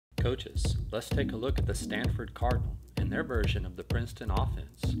Coaches, let's take a look at the Stanford Cardinal and their version of the Princeton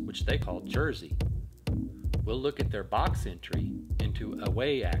Offense, which they call Jersey. We'll look at their box entry into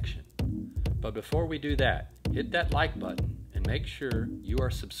away action. But before we do that, hit that like button and make sure you are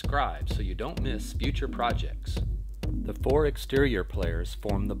subscribed so you don't miss future projects. The four exterior players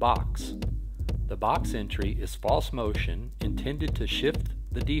form the box. The box entry is false motion intended to shift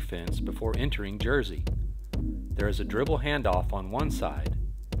the defense before entering Jersey. There is a dribble handoff on one side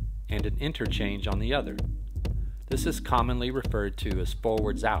and an interchange on the other. This is commonly referred to as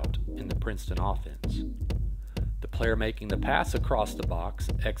forwards out in the Princeton Offense. The player making the pass across the box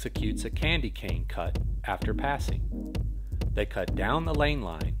executes a candy cane cut after passing. They cut down the lane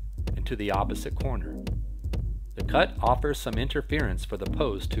line and to the opposite corner. The cut offers some interference for the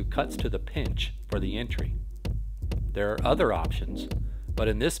post who cuts to the pinch for the entry. There are other options, but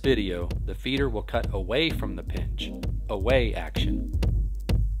in this video the feeder will cut away from the pinch, away action.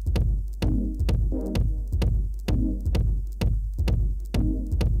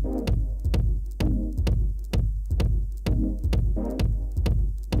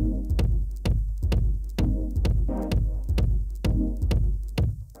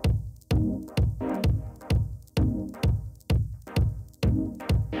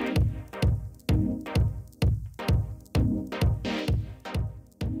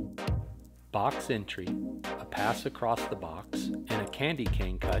 Box entry, a pass across the box, and a candy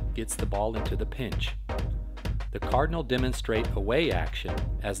cane cut gets the ball into the pinch. The Cardinal demonstrate away action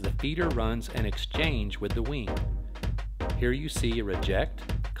as the feeder runs an exchange with the wing. Here you see a reject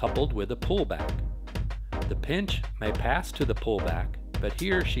coupled with a pullback. The pinch may pass to the pullback, but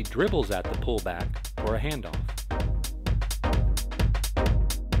here she dribbles at the pullback for a handoff.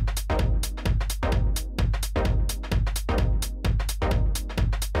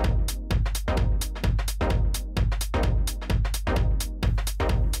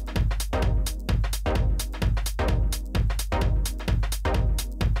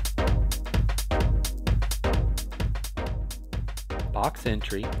 Box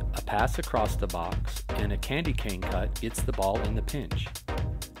entry, a pass across the box, and a candy cane cut gets the ball in the pinch.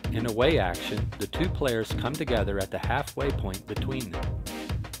 In away action, the two players come together at the halfway point between them.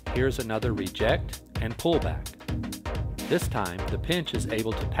 Here's another reject and pullback. This time, the pinch is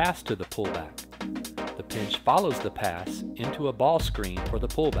able to pass to the pullback. The pinch follows the pass into a ball screen for the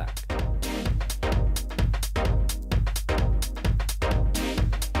pullback.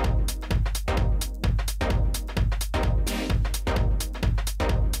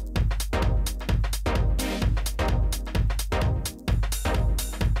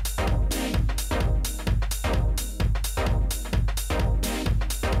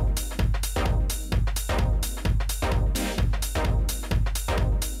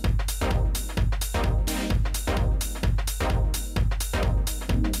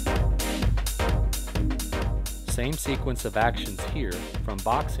 Same sequence of actions here from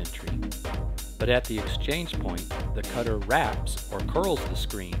box entry, but at the exchange point, the cutter wraps or curls the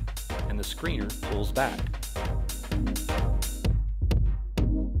screen and the screener pulls back.